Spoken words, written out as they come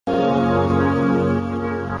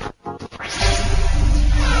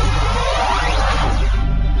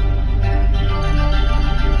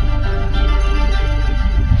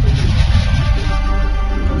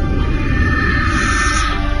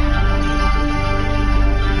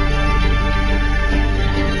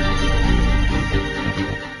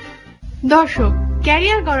দর্শক,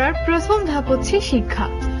 ক্যারিয়ার গড়ার প্রথম ধাপ হচ্ছে শিক্ষা।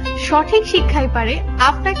 সঠিক শিক্ষাই পারে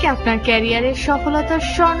আপনাকে আপনার ক্যারিয়ারের সফলতার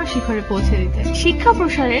স্বর্ণ শিখরে পৌঁছে দিতে। শিক্ষা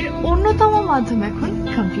প্রসারের অন্যতম মাধ্যম এখন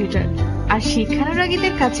কম্পিউটার, আর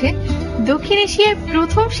শিক্ষানুরাগীদের কাছে দক্ষিণ এশিয়ার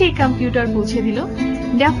প্রথম সেই কম্পিউটার পৌঁছে দিল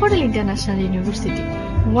daffodil international university.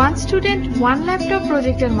 One student one laptop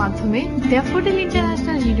প্রজেক্টের মাধ্যমে ড্যাফোডিল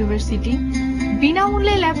ইন্টারন্যাশনাল ইউনিভার্সিটি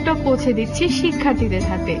বিনামূল্যে ল্যাপটপ পৌঁছে দিচ্ছে শিক্ষার্থীদের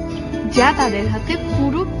হাতে, যা তাদের হাতে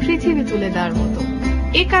পুরো পৃথিবী তুলে দেওয়ার মতো।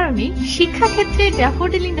 এ কারণে শিক্ষাক্ষেত্রে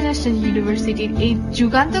ড্যাফোডিল ইন্টারন্যাশনাল ইউনিভার্সিটির এই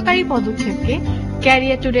যুগান্তকারী পদক্ষেপকে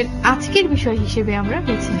ক্যারিয়ার ট্যুরের আজকের বিষয় হিসেবে আমরা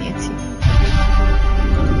বেছে নিয়েছি।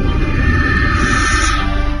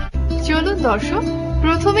 চলুন দর্শক,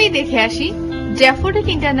 প্রথমেই দেখে আসি ড্যাফোডিল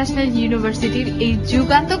ইন্টারন্যাশনাল ইউনিভার্সিটির এই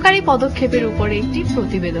যুগান্তকারী পদক্ষেপের উপরে একটি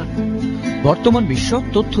প্রতিবেদন। বর্তমান বিশ্ব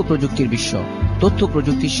তথ্য প্রযুক্তির বিশ্ব। তথ্য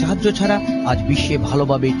প্রযুক্তির সাহায্য ছাড়া আজ বিশ্বে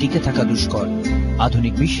ভালোভাবে টিকে থাকা দুষ্কর।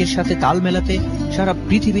 আধুনিক বিশ্বের সাথে তাল মেলাতে সারা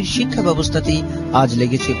পৃথিবীর শিক্ষা ব্যবস্থাতেই আজ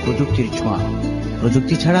লেগেছে প্রযুক্তির ছোঁয়া।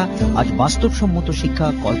 প্রযুক্তি ছাড়া আজ বাস্তবসম্মত শিক্ষা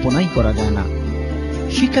কল্পনাই করা যায় না।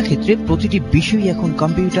 শিক্ষাক্ষেত্রে প্রতিটি বিষয়ই এখন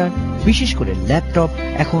কম্পিউটার, বিশেষ করে ল্যাপটপ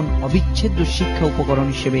এখন অবিচ্ছেদ্য শিক্ষা উপকরণ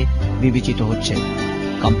হিসেবে বিবেচিত হচ্ছে।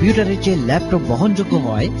 কম্পিউটারের চেয়ে ল্যাপটপ বহনযোগ্য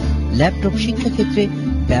হওয়ায় ল্যাপটপ শিক্ষাক্ষেত্রে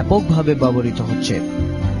ব্যাপকভাবে ব্যবহৃত হচ্ছে।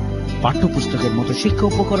 পাঠ্যপুস্তকের মতো শিক্ষা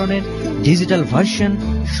উপকরণের ডিজিটাল ভার্সন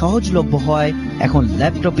সহজলভ্য হওয়ায় এখন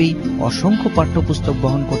ল্যাপটপেই অসংখ্য পাঠ্যপুস্তক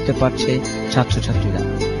বহন করতে পারছে ছাত্রছাত্রীরা।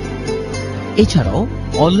 এছাড়াও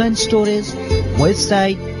অনলাইন স্টোরেজ,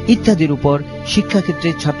 ওয়েবসাইট ইত্যাদির উপর শিক্ষাক্ষেত্রে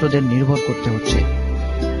ছাত্রদের নির্ভর করতে হচ্ছে।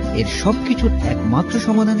 এর সবকিছুর একমাত্র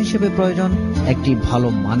সমাধান হিসেবে প্রয়োজন একটি ভালো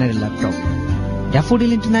মানের ল্যাপটপ।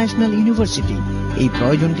 ড্যাফোডিল ইন্টারন্যাশনাল ইউনিভার্সিটি এই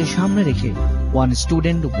প্রয়োজনকে সামনে রেখে one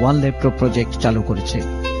student one laptop project চালু করেছে।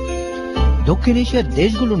 দক্ষিণ এশিয়ার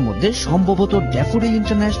দেশগুলোর মধ্যে সম্ভবত ড্যাফোডিল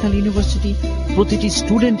ইন্টারন্যাশনাল ইউনিভার্সিটি প্রতিটি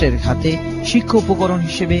স্টুডেন্টের হাতে শিক্ষা উপকরণ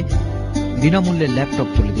হিসেবে বিনামূল্যে ল্যাপটপ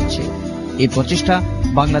তুলে দিচ্ছে। এই প্রচেষ্টা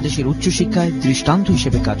বাংলাদেশের উচ্চশিক্ষায় দৃষ্টান্ত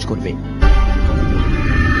হিসেবে কাজ করবে।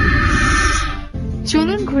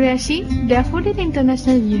 চলুন ঘুরে আসি ড্যাফোডিল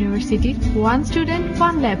ইন্টারন্যাশনাল ইউনিভার্সিটির ওয়ান স্টুডেন্ট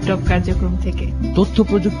ওয়ান ল্যাপটপ কার্যক্রম থেকে। তথ্য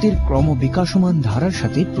প্রযুক্তির ক্রমবিকাশমান ধারার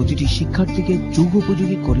সাথে প্রতিটি শিক্ষার্থীকে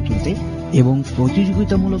যুগোপযোগী করে তুলতে এবং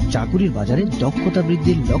প্রতিযোগিতামূলক চাকুরির বাজারে দক্ষতা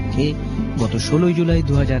বৃদ্ধির লক্ষ্যে গত 16 জুলাই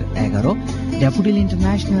 2011 ড্যাফোডিল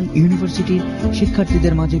ইন্টারন্যাশনাল ইউনিভার্সিটির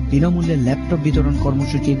শিক্ষার্থীদের মাঝে বিনামূল্যে ল্যাপটপ বিতরণ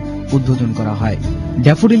কর্মসূচির উদ্বোধন করা হয়।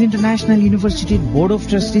 ড্যাফোডিল ইন্টারন্যাশনাল ইউনিভার্সিটির বোর্ড অফ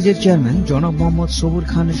ট্রাস্টিজের চেয়ারম্যান জনাব মোহাম্মদ সবুর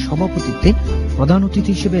খানের সভাপতিত্বে প্রধান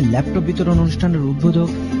অতিথি হিসেবে ল্যাপটপ বিতরণ অনুষ্ঠানের উদ্বোধক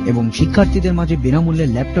এবং শিক্ষার্থীদের মাঝে বিনামূল্যে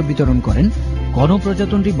ল্যাপটপ বিতরণ করেন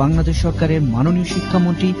গণপ্রজাতন্ত্রী বাংলাদেশ সরকারের মাননীয়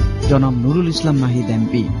শিক্ষামন্ত্রী জনাব নুরুল ইসলাম নাহিদ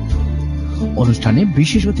এমপি। অনুষ্ঠানে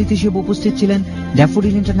বিশেষ অতিথি হিসেবে উপস্থিত ছিলেন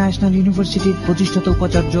ড্যাফোডিল ইন্টারন্যাশনাল ইউনিভার্সিটির প্রতিষ্ঠাতা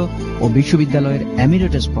উপাচার্য ও বিশ্ববিদ্যালয়ের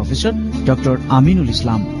emeritus professor doctor Aminul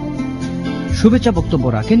Islam. শুভেচ্ছা বক্তব্য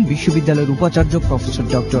রাখেন বিশ্ববিদ্যালয়ের উপাচার্য professor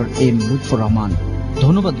doctor M Lutfur Rahman.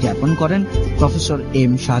 ধন্যবাদ জ্ঞাপন করেন প্রফেসর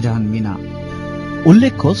এম শাহজাহান মিনা।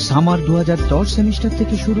 উল্লেখ্য, সামার 2010 সেমিস্টার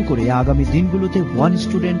থেকে শুরু করে আগামী দিনগুলোতে ওয়ান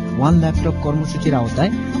স্টুডেন্ট ওয়ান ল্যাপটপ কর্মসূচির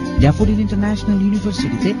আওতায় ড্যাফোডিল ইন্টারন্যাশনাল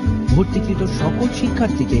ইউনিভার্সিটিতে ভর্তিকৃত সকল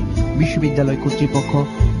শিক্ষার্থীকে বিশ্ববিদ্যালয় কর্তৃপক্ষ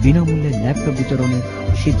বিনামূল্যে ল্যাপটপ বিতরণের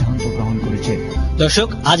সিদ্ধান্ত গ্রহণ করেছে। দর্শক,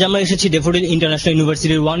 আজ আমরা এসেছি ড্যাফোডিল ইন্টারন্যাশনাল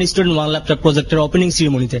ইউনিভার্সিটির ওয়ান স্টুডেন্ট ওয়ান ল্যাপটপ প্রজেক্টের ওপেনিং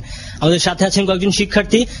সেরিমনিতে। আমাদের সাথে আছেন কয়েকজন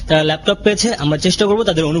শিক্ষার্থী, তারা ল্যাপটপ পেয়েছে। আমরা চেষ্টা করব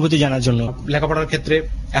তাদের অনুভূতি জানার জন্য। লেখাপড়ার ক্ষেত্রে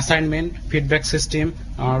assignment, feedback system,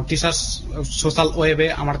 teachers social ওয়েবে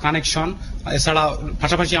আমার কানেকশন, এছাড়া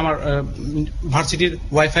পাশাপাশি আমার ভার্সিটির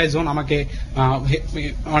ওয়াইফাই জোন আমাকে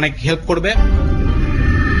অনেক হেল্প করবে।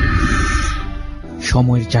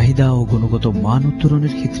 সময়ের চাহিদা ও গুণগত মান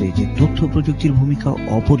উত্তরণের ক্ষেত্রে যে তথ্য প্রযুক্তির ভূমিকা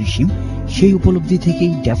অপরিসীম, সেই উপলব্ধি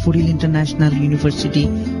থেকেই ড্যাফোডিল ইন্টারন্যাশনাল ইউনিভার্সিটি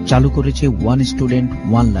চালু করেছে ওয়ান স্টুডেন্ট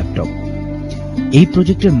ওয়ান ল্যাপটপ। এই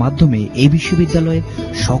প্রজেক্টের মাধ্যমে এই বিশ্ববিদ্যালয়ের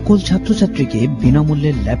সকল ছাত্রছাত্রীকে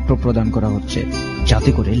বিনামূল্যে ল্যাপটপ প্রদান করা হচ্ছে,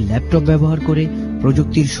 যাতে করে ল্যাপটপ ব্যবহার করে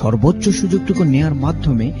প্রযুক্তির সর্বোচ্চ সুযোগটুকু নেওয়ার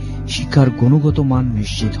মাধ্যমে শিক্ষার গুণগত মান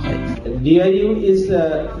নিশ্চিত হয়। DIU is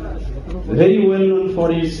very well known for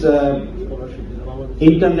its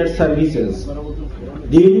internet services.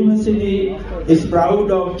 The university is proud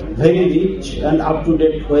of very rich and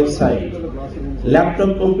up-to-date website.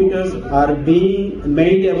 Laptop computers are being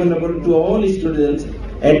made available to all students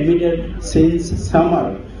admitted since summer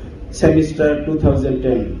semester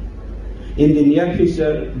 2010. In the near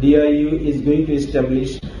future, DIU is going to establish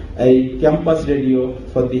a campus radio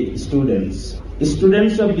for the students.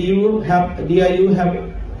 Students of DIU have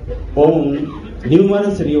won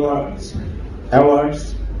numerous awards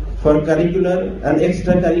for curricular and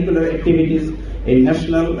extracurricular activities in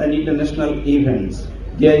national and international events.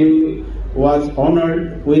 DIU was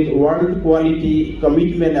honored with World Quality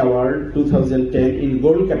Commitment Award 2010 in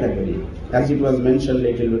gold category, as it was mentioned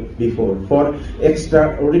little before, for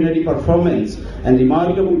extraordinary performance and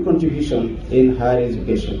remarkable contribution in higher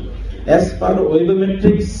education. As per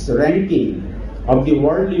Webometrics ranking of the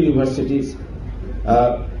world universities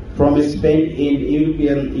from Spain in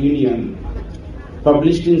European Union,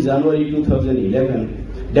 published in January 2011,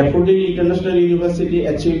 Daffodil International University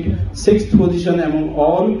achieved 6th position among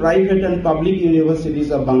all private and public universities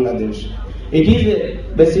of Bangladesh. It is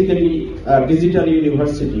basically a digital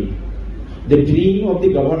university. The dream of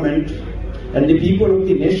the government and the people of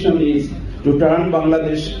the nation is to turn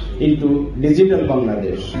Bangladesh into digital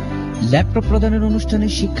Bangladesh. Laptop প্রদানের অনুষ্ঠানে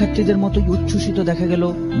শিক্ষার্থীদের মতোই উচ্ছ্বসিত দেখা গেল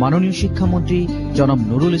মাননীয় শিক্ষামন্ত্রী জনাব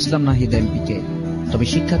নুরুল ইসলাম নাহিদ এমপিকে। তবে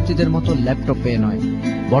শিক্ষার্থীদের মতো ল্যাপটপ পেয়ে নয়।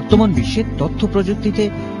 বর্তমান বিশ্বে তথ্য প্রযুক্তিতে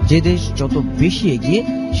যে দেশ যত বেশি এগিয়ে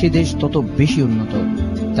সে দেশ তত বেশি উন্নত।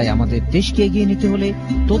 তাই আমাদের দেশকে এগিয়ে নিতে হলে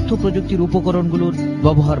তথ্য প্রযুক্তির উপকরণগুলোর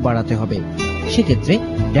ব্যবহার বাড়াতে হবে। সেক্ষেত্রে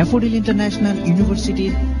ড্যাফোডিল ইন্টারন্যাশনাল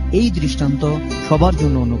ইউনিভার্সিটির এই দৃষ্টান্ত সবার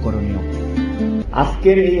জন্য অনুকরণীয়।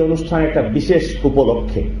 আজকের এই অনুষ্ঠান একটা বিশেষ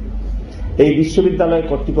উপলক্ষে এই বিশ্ববিদ্যালয়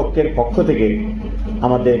কর্তৃপক্ষের পক্ষ থেকে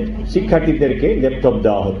আমাদের শিক্ষার্থীদেরকে ল্যাপটপ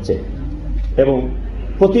দেওয়া হচ্ছে এবং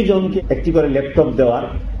প্রতিজনকে একটি করে ল্যাপটপ দেওয়ার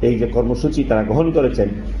এই যে কর্মসূচি তারা গ্রহণ করেছেন,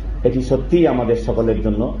 এটি সত্যিই আমাদের সকলের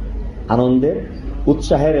জন্য আনন্দের,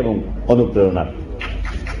 উৎসাহের এবং অনুপ্রেরণার।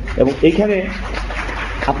 এবং এইখানে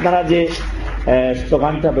আপনারা যে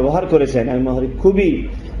স্লোগানটা ব্যবহার করেছেন আমি মনে করি খুবই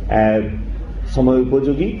সময়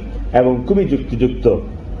উপযোগী এবং খুবই যুক্তিযুক্ত,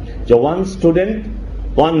 যে one student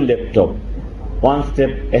one laptop, one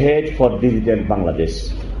step ahead for digital Bangladesh.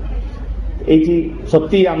 এইটি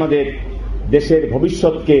সত্যিই আমাদের দেশের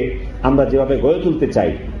ভবিষ্যৎকে আমরা যেভাবে গড়ে তুলতে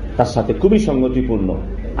চাই তার সাথে খুবই সঙ্গতিপূর্ণ।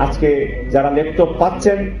 আজকে যারা ল্যাপটপ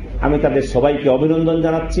পাচ্ছেন আমি তাদের সবাইকে অভিনন্দন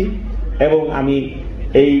জানাচ্ছি এবং আমি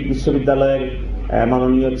এই বিশ্ববিদ্যালয়ের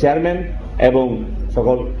মাননীয় চেয়ারম্যান এবং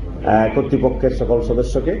সকল কর্তৃপক্ষের সকল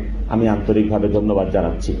সদস্যকে আমি আন্তরিকভাবে ধন্যবাদ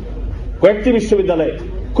জানাচ্ছি। কয়েকটি বিশ্ববিদ্যালয়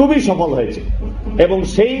খুবই সফল হয়েছে এবং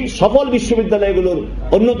সেই সফল বিশ্ববিদ্যালয়গুলোর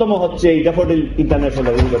অন্যতম হচ্ছে এই ড্যাফোডিল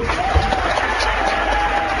ইন্টারন্যাশনাল ইউনিভার্সিটি।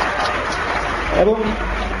 এবং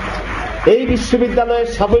এই বিশ্ববিদ্যালয়ের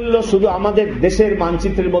সাফল্য শুধু আমাদের দেশের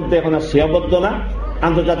মানচিত্রের মধ্যে এখন আর সীমাবদ্ধ না,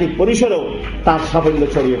 আন্তর্জাতিক পরিসরেও তার সাফল্য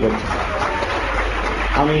ছড়িয়ে পড়ছে।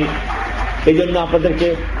 আমি এই জন্য আপনাদেরকে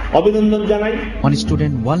অভিনন্দন জানাই। ওয়ান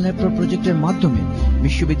স্টুডেন্ট ওয়ান ল্যাপটপ প্রজেক্টের মাধ্যমে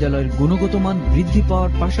বিশ্ববিদ্যালয়ের গুণগত মান বৃদ্ধি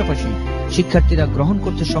পাওয়ার পাশাপাশি শিক্ষার্থীরা গ্রহণ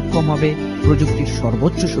করতে সক্ষম হবে প্রযুক্তির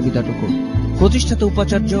সর্বোচ্চ সুবিধাটুকু। প্রতিষ্ঠাতা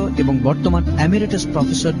উপাচার্য এবং বর্তমান emeritus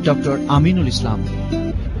professor doctor Aminul Islam.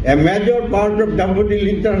 A major part of Daffodil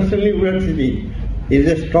International University is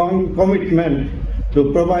a strong commitment to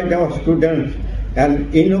provide our students an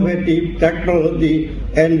innovative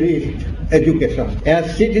technology-enriched education. As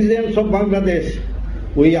citizens of Bangladesh,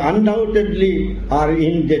 we undoubtedly are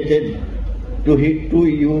indebted to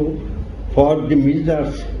you for the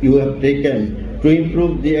measures you have taken to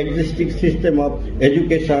improve the existing system of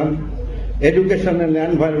education, educational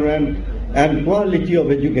environment, and quality of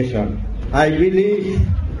education. I believe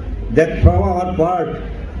that from our part,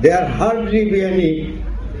 there hardly be any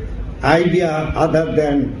idea other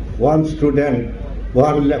than one student,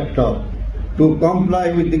 one laptop, to comply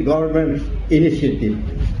with the government's initiative.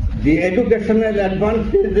 The educational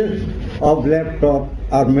advantages of laptop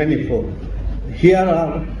are manifold. Here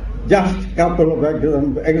are just a couple of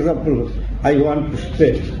examples I want to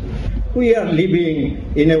stress. We are living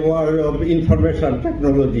in a world of information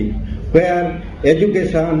technology where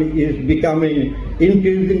education is becoming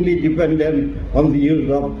increasingly dependent on the use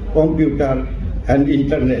of computer and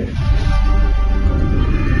internet.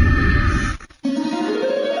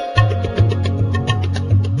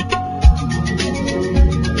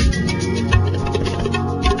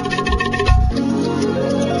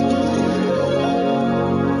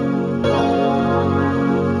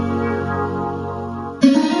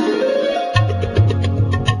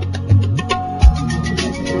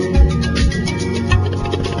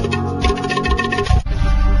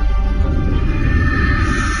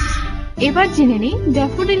 এবার জেনে নিই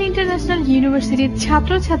daffodil international ইউনিভার্সিটির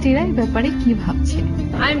ছাত্রছাত্রীরা এই ব্যাপারে কি ভাবছে।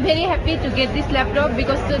 I am very happy to get this laptop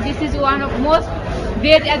because this is one of most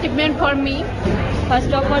great achievement for me.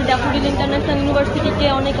 First of all daffodil international ইউনিভার্সিটিকে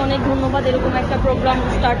অনেক অনেক ধন্যবাদ এরকম একটা প্রোগ্রাম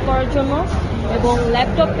স্টার্ট করার জন্য, এবং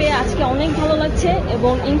ল্যাপটপ পেয়ে আজকে অনেক ভালো লাগছে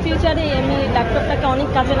এবং ইন ফিউচারে আমি ল্যাপটপটাকে অনেক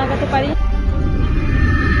কাজে লাগাতে পারি।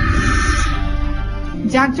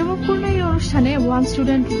 জাঁকজমকপূর্ণ এই অনুষ্ঠানে ওয়ান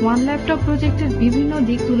স্টুডেন্ট ওয়ান ল্যাপটপ প্রজেক্টের বিভিন্ন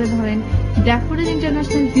দিক তুলে ধরেন ড্যাফোডিল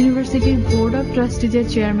ইন্টারন্যাশনাল ইউনিভার্সিটির board of ট্রাস্টিজের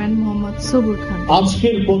chairman Mohammad Sabur Khan.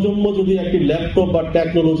 আজকের প্রজন্ম যদি একটি ল্যাপটপ বা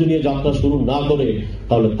টেকনোলজি নিয়ে যাত্রা শুরু না করে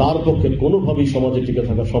তাহলে তার পক্ষে কোনোভাবেই সমাজে টিকে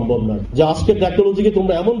থাকা সম্ভব নয়। যে আজকে টেকনোলজিকে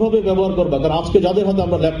তোমরা এমন ভাবে ব্যবহার করবা, কারণ আজকে যাদের হাতে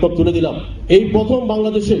আমরা ল্যাপটপ তুলে দিলাম, এই প্রথম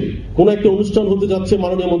বাংলাদেশে কোন একটা অনুষ্ঠান হতে যাচ্ছে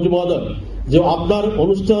মাননীয় মন্ত্রী মহোদয়, যে আপনার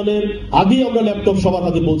অনুষ্ঠানের আগেই আমরা ল্যাপটপ সবার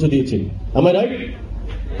হাতে পৌঁছে দিয়েছি। am I right?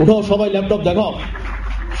 উঠাও সবাই ল্যাপটপ দেখাও,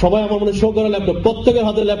 সবাই আমার মনে শো করা ল্যাপটপ, প্রত্যেকের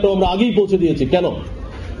হাতে ল্যাপটপ আমরা আগেই পৌঁছে দিয়েছি। কেন?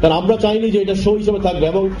 কারণ আমরা চাইনি যে এটা শো হিসেবে থাকবে,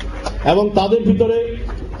 এবং তাদের ভিতরে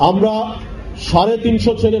আমরা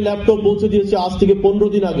 350 ছেলে ল্যাপটপ পৌঁছে দিয়েছি আজ থেকে 15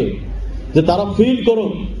 দিন আগে, যে তারা ফিল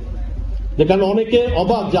করুন। যে কারণ অনেকে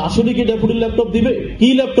অবাক যে আসলে কি ড্যাফোডিল ল্যাপটপ দিবে, কি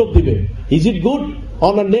ল্যাপটপ দিবে, is it good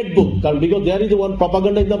on a netbook? কারণ because there is one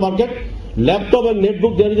propaganda in the market, laptop and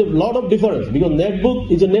netbook there is a lot of difference, because netbook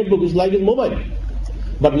is a netbook, it's like a mobile,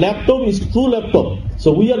 but laptop is true laptop. So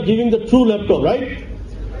we are giving the true laptop, right?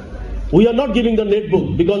 We are not giving the netbook,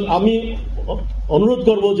 because আমি অনুরোধ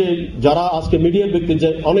করব যে যারা আজকে মিডিয়ার ব্যক্তি, যে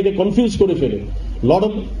অনেকে কনফিউজ করে ফেলে, লট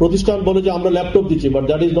অফ প্রতিষ্ঠান বলে যে আমরা ল্যাপটপ দিচ্ছি, but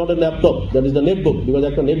that is not a laptop, that is the netbook. Because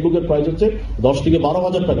একটা নেটবুকের প্রাইস হচ্ছে 10 থেকে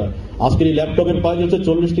 12,000 টাকা, আজকের এই ল্যাপটপের প্রাইস হচ্ছে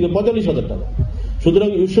 40 থেকে 45,000 টাকা। সুতরাং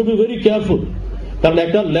you should be very careful, কারণ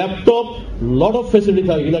একটা ল্যাপটপ লট অফ ফেসিলিটি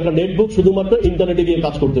থাকে, কিন্তু একটা নেটবুক শুধুমাত্র ইন্টারনেটে গিয়ে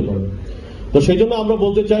কাজ করতে পারবে। তো সেই জন্য আমরা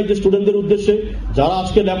বলতে চাই যে স্টুডেন্টদের উদ্দেশ্যে, যারা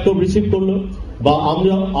আজকে ল্যাপটপ রিসিভ করলো, বা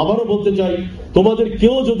আমরা আবারও বলতে চাই, তোমাদের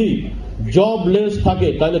কেউ যদি জবলেস থাকে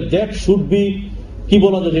তাহলে দ্যাট শুড বি, কি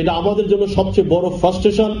বলা যায়, এটা আমাদের জন্য সবচেয়ে বড়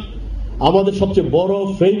ফ্রাস্ট্রেশন, আমাদের সবচেয়ে বড়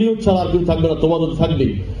ফেইলিউর ছাড়া আর কেউ থাকবে না, তোমাদের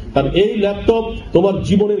থাকবেই। কারণ এই ল্যাপটপ তোমার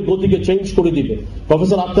জীবনের গতিকে চেঞ্জ করে দিবে।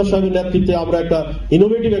 প্রফেসর আক্তার সাহেবের নেতৃত্বে আমরা একটা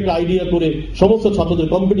ইনোভেটিভ একটা আইডিয়া করে সমস্ত ছাত্রদের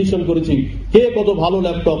কম্পিটিশন করেছি, কে কত ভালো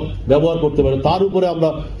ল্যাপটপ ব্যবহার করতে পারে। তার উপরে আমরা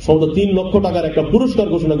সমস্ত 3 লক্ষ টাকার একটা পুরস্কার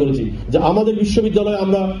ঘোষণা করেছি। যে আমাদের বিশ্ববিদ্যালয়ে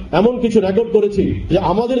আমরা এমন কিছু রেকর্ড করেছি যে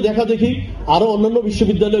আমাদের দেখা দেখি আরো অন্যান্য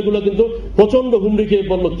বিশ্ববিদ্যালয়গুলো কিন্তু প্রচন্ড হুমড়ি খেয়ে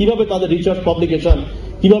পড়লো কিভাবে তাদের রিসার্চ পাবলিকেশন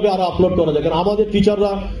কিভাবে আরো আপলোড করা যায়। কারণ আমাদের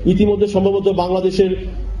টিচাররা ইতিমধ্যে সম্ভবত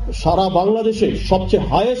সারা বাংলাদেশে সবচেয়ে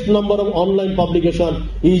highest number of online publication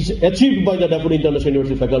is achieved by the daffodil international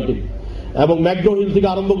university faculty, এবং ম্যাকগ্রো হিল থেকে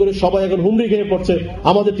আরম্ভ করে সবাই এখন হুমড়ি খেয়ে পড়ছে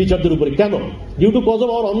আমাদের টিচারদের উপরে। কেন? Due to cause of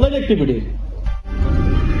our online activity.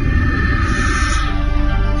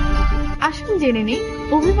 আসুন জেনে নিই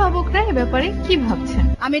অভিভাবকরা এ ব্যাপারে কি ভাবছেন।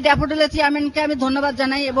 আমি ড্যাফোডিলের চেয়ারম্যানকে আমি ধন্যবাদ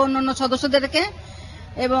জানাই, এবং অন্যান্য সদস্যদেরকে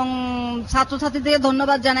এবং ছাত্রছাত্রীদের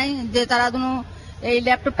ধন্যবাদ জানাই যে তারা এই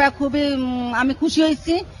ল্যাপটপটা খুবই আমি খুশি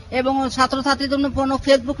হয়েছি, এবং ছাত্রছাত্রীদের জন্য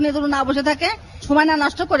ফেসবুক নিয়ে না বসে থাকে, সময় না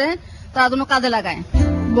নষ্ট করে তারা কাজে লাগায়।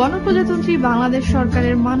 গণপ্রজাতন্ত্রী বাংলাদেশ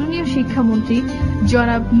সরকারের মাননীয় শিক্ষামন্ত্রী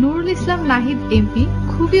জনাব নুরুল ইসলাম নাহিদ এমপি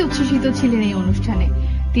খুবই উচ্ছ্বসিত ছিলেন এই অনুষ্ঠানে।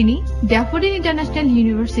 তিনি ড্যাফোডিল ইন্টারন্যাশনাল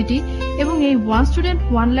ইউনিভার্সিটি এবং এই ওয়ান স্টুডেন্ট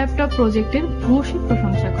ওয়ান ল্যাপটপ প্রজেক্টের ভূয়সী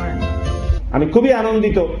প্রশংসা করেন। আমি খুবই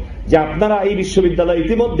আনন্দিত যে আপনারা এই বিশ্ববিদ্যালয়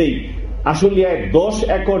ইতিমধ্যেই আশুলিয়ায় 10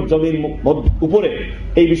 একর জমির উপরে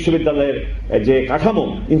এই বিশ্ববিদ্যালয়ের যে কাঠামো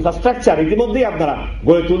ইনফ্রাস্ট্রাকচার ইতিমধ্যেই আপনারা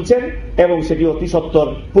গড়ে তুলছেন, এবং সেটি অতি সত্বর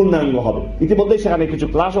পূর্ণাঙ্গ হবে। ইতিমধ্যেই সেখানে কিছু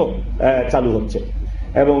ক্লাসও চালু হচ্ছে,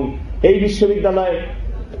 এবং এই বিশ্ববিদ্যালয়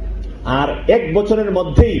আর 1 বছরের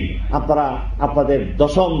মধ্যেই আপনারা আপনাদের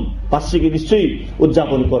 10ম বার্ষিকী নিশ্চয়ই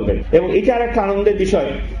উদযাপন করবেন। এবং এটা আর একটা আনন্দের বিষয়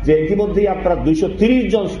যে ইতিমধ্যেই আপনারা 230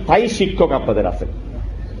 জন স্থায়ী শিক্ষক আপনাদের আছেন,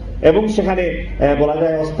 এবং সেখানে বলা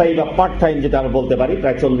যায় অস্থায়ী বা পার্ট টাইম যেটা আমরা বলতে পারি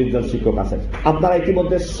প্রায় 40 জন শিক্ষক আছেন। আপনারা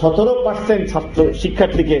ইতিমধ্যে 17% ছাত্র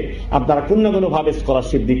শিক্ষার্থীকে আপনারা কোনো না কোনো ভাবে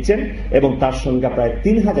স্কলারশিপ দিচ্ছেন, এবং তার সংখ্যা প্রায়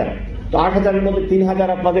 3000। তো 8000-এর মধ্যে 3000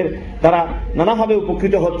 আপনাদের তারা নানাভাবে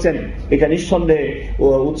উপকৃত হচ্ছেন, এটা নিঃসন্দেহে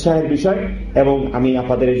উৎসাহের বিষয়, এবং আমি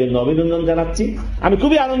আপনাদের এই জন্য অভিনন্দন জানাচ্ছি। আমি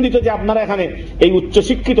খুবই আনন্দিত যে আপনারা এখানে এই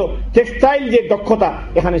উচ্চশিক্ষিত টেক্সটাইল যে দক্ষতা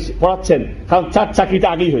এখানে পড়াচ্ছেন, কারণ চাকরিটা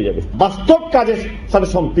আগেই হয়ে যাবে। বাস্তব কাজের সাথে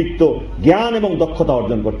সম্পৃক্ত জ্ঞান এবং দক্ষতা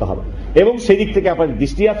অর্জন করতে হবে, এবং সেই দিক থেকে আপনাদের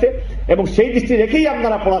দৃষ্টি আছে, এবং সেই দৃষ্টি রেখেই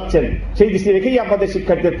আপনারা পড়াচ্ছেন, সেই দৃষ্টি রেখেই আপনাদের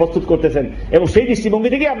শিক্ষার্থীদের প্রস্তুত করতেছেন, এবং সেই দৃষ্টিভঙ্গি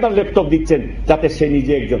থেকেই আপনারা ল্যাপটপ দিচ্ছেন, যাতে সে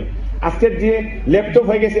নিজে একজন আজকের যে ল্যাপটপ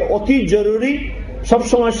হয়ে গেছে অতি জরুরি,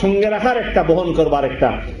 সবসময় সঙ্গে রাখার একটা বহন করবার একটা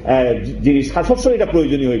জিনিস, সবসময় এটা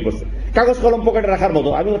প্রয়োজনীয় হয়ে পড়ছে। কাগজ কলম পকেটে রাখার মতো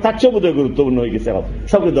আমি তার চেয়েও বোধহয় গুরুত্বপূর্ণ হয়ে গেছে,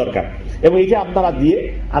 সবই দরকার। এবং এটা আপনারা দিয়ে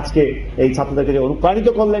আজকে এই ছাত্রদেরকে অনুপ্রাণিত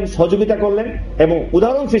করলেন, সহযোগিতা করলেন, এবং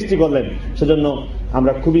উদাহরণ সৃষ্টি করলেন, সেজন্য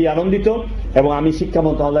আমরা খুবই আনন্দিত। এবং আমি শিক্ষা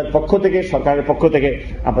মন্ত্রণালয়ের পক্ষ থেকে, সরকারের পক্ষ থেকে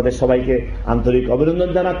আপনাদের সবাইকে আন্তরিক অভিনন্দন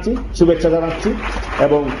জানাচ্ছি, শুভেচ্ছা জানাচ্ছি,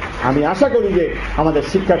 এবং আমি আশা করি যে আমাদের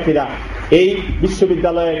শিক্ষার্থীরা এই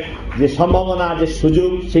বিশ্ববিদ্যালয়ের যে সম্ভাবনা, যে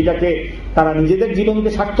সুযোগ, সেটাকে তারা নিজেদের জীবনকে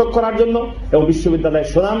সার্থক করার জন্য এবং বিশ্ববিদ্যালয়ের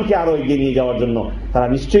সুনামকে আরো এগিয়ে নিয়ে যাওয়ার জন্য তারা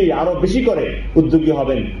নিশ্চয়ই আরো বেশি করে উদ্যোগী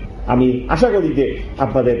হবেন। আমি আশা করি যে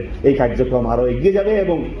আপনাদের এই কার্যক্রম আরো এগিয়ে যাবে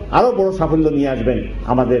এবং আরো বড় সাফল্য নিয়ে আসবেন।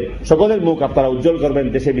 আমাদের সকলের মুখ আপনারা উজ্জ্বল করবেন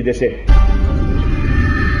দেশে বিদেশে।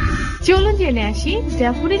 চলুন জেনে আসি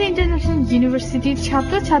ড্যাফোডিল ইন্টারন্যাশনাল ইউনিভার্সিটির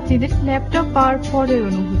ছাত্রছাত্রীদের ল্যাপটপ পাওয়ার পরের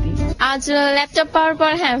অনুভূতি। আজ ল্যাপটপ পাওয়ার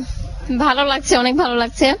পর ভালো লাগছে, অনেক ভালো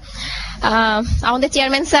লাগছে। আমাদের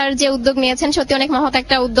চেয়ারম্যান স্যার যে উদ্যোগ নিয়েছেন সত্যি অনেক মহৎ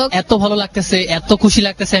একটা উদ্যোগ। এত ভালো লাগতেছে, এত খুশি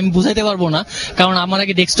লাগতেছে, আমি বুঝাইতে পারবো না। কারণ আমার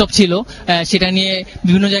আগে ডেস্কটপ ছিল, সেটা নিয়ে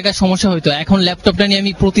বিভিন্ন জায়গায় সমস্যা হইতো। এখন ল্যাপটপটা নিয়ে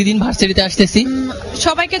আমি প্রতিদিন ভার্সিটিতে আসতেছি।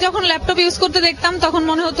 সবাইকে যখন ল্যাপটপ ইউজ করতে দেখতাম তখন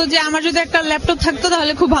মনে হতো যে আমার যদি একটা ল্যাপটপ থাকতো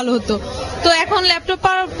তাহলে খুব ভালো হতো। তো এখন ল্যাপটপ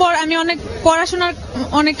পাওয়ার পর আমি অনেক পড়াশোনার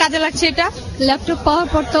অনেক কাজে লাগছে। এটা ল্যাপটপ পাওয়ার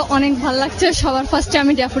পর তো অনেক ভালো লাগছে। সবার ফার্স্টে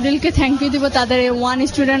আমি ড্যাফোডিলকে থ্যাংক ইউ দিব তাদের ওয়ান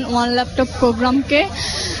স্টুডেন্ট ওয়ান ল্যাপটপ প্রোগ্রামকে।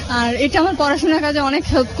 আর এটা আমার পড়াশোনার কাজে অনেক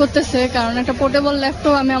হেল্প করতেছে, কারণ একটা পোর্টেবল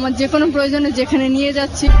ল্যাপটপ আমি আমার যে কোনো প্রয়োজনে যেখানে নিয়ে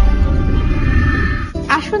যাচ্ছি।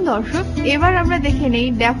 আসুন দর্শক, এবার আমরা দেখে নেই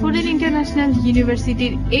ড্যাফোডিল ইন্টারন্যাশনাল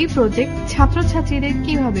ইউনিভার্সিটির এই প্রজেক্ট ছাত্রছাত্রীদের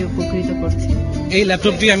কিভাবে উপকৃত করছে। এই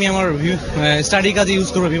ল্যাপটপটি আমি আমার স্টাডি কাজে ইউজ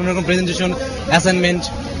করবো। বিভিন্ন রকম প্রেজেন্টেশন, অ্যাসাইনমেন্ট,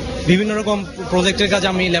 বিভিন্ন রকম প্রজেক্টের কাজে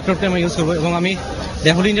আমি ল্যাপটপটা আমি ইউজ করবো। এবং আমি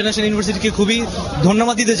ড্যাফোডিল ইন্টারন্যাশনাল ইউনিভার্সিটিকে খুবই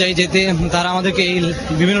ধন্যবাদ দিতে চাই যে তারা আমাদেরকে এই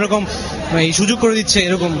বিভিন্ন রকম এই সুযোগ করে দিচ্ছে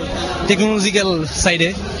এরকম টেকনোলজিক্যাল সাইডে।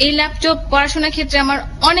 এই ল্যাপটপ পড়াশোনার ক্ষেত্রে আমার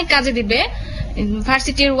অনেক কাজে দিবে।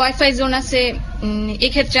 ভার্সিটির ওয়াইফাই জোন আছে,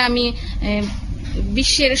 এক্ষেত্রে আমি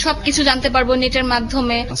বিশ্বের সবকিছু জানতে পারবো নেটের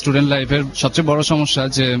মাধ্যমে। স্টুডেন্ট লাইফের সবচেয়ে বড় সমস্যা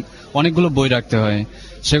যে অনেকগুলো বই রাখতে হয়,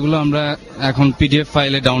 সেগুলো আমরা এখন পিডিএফ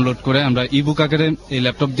ফাইলে ডাউনলোড করে আমরা ইবুক আকারে এই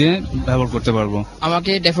ল্যাপটপ দিয়ে ব্যবহার করতে পারবো।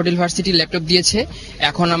 আমাকে ড্যাফোডিল ভার্সিটি ল্যাপটপ দিয়েছে,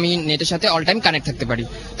 এখন আমি নেটের সাথে অল টাইম কানেক্ট থাকতে পারি।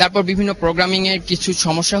 তারপর বিভিন্ন প্রোগ্রামিং এর কিছু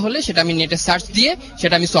সমস্যা হলে সেটা আমি নেটে সার্চ দিয়ে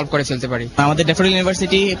সেটা আমি সলভ করে ফেলতে পারি। আমাদের ড্যাফোডিল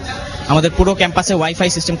ইউনিভার্সিটি আমাদের পুরো ক্যাম্পাসে ওয়াইফাই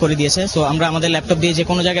সিস্টেম করে দিয়েছে। সো আমরা আমাদের ল্যাপটপ দিয়ে যে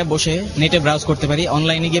কোনো জায়গায় বসে নেটে ব্রাউজ করতে পারি,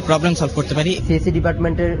 অনলাইনে গিয়ে প্রবলেম সলভ করতে পারি। সিএসসি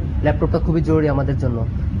ডিপার্টমেন্টের ল্যাপটপটা খুবই জরুরি আমাদের জন্য।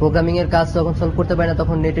 প্রোগ্রামিং এর কাজ যখন সলভ করতে পারি না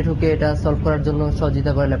তখন নেটে ঢুকে এটা সলভ করার জন্য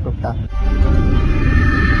সহযোগিতা করে ল্যাপটপটা।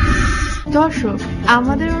 দর্শক,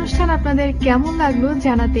 আমাদের অনুষ্ঠান আপনাদের কেমন লাগলো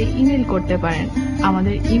জানাতে ইমেল করতে পারেন।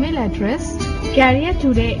 আমাদের ইমেল অ্যাড্রেস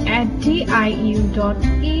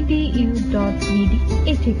careertoday@diu.edu.bd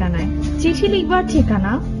এই ঠিকানায়। চিঠি লিখবার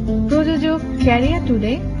ঠিকানা প্রযোজক career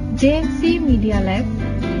today, JMC media lab,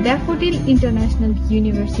 daffodil international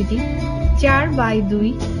university, 4/2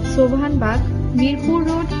 সোভানবাগ, Mirpur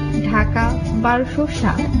road, Dhaka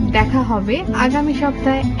 1207। দেখা হবে আগামী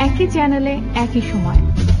সপ্তাহে একই চ্যানেলে একই সময়।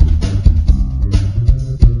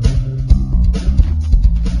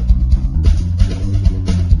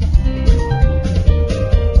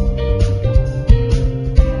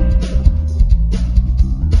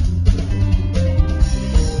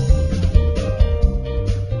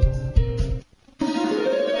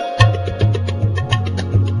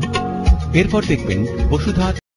 এরপর দেখবেন বসুধা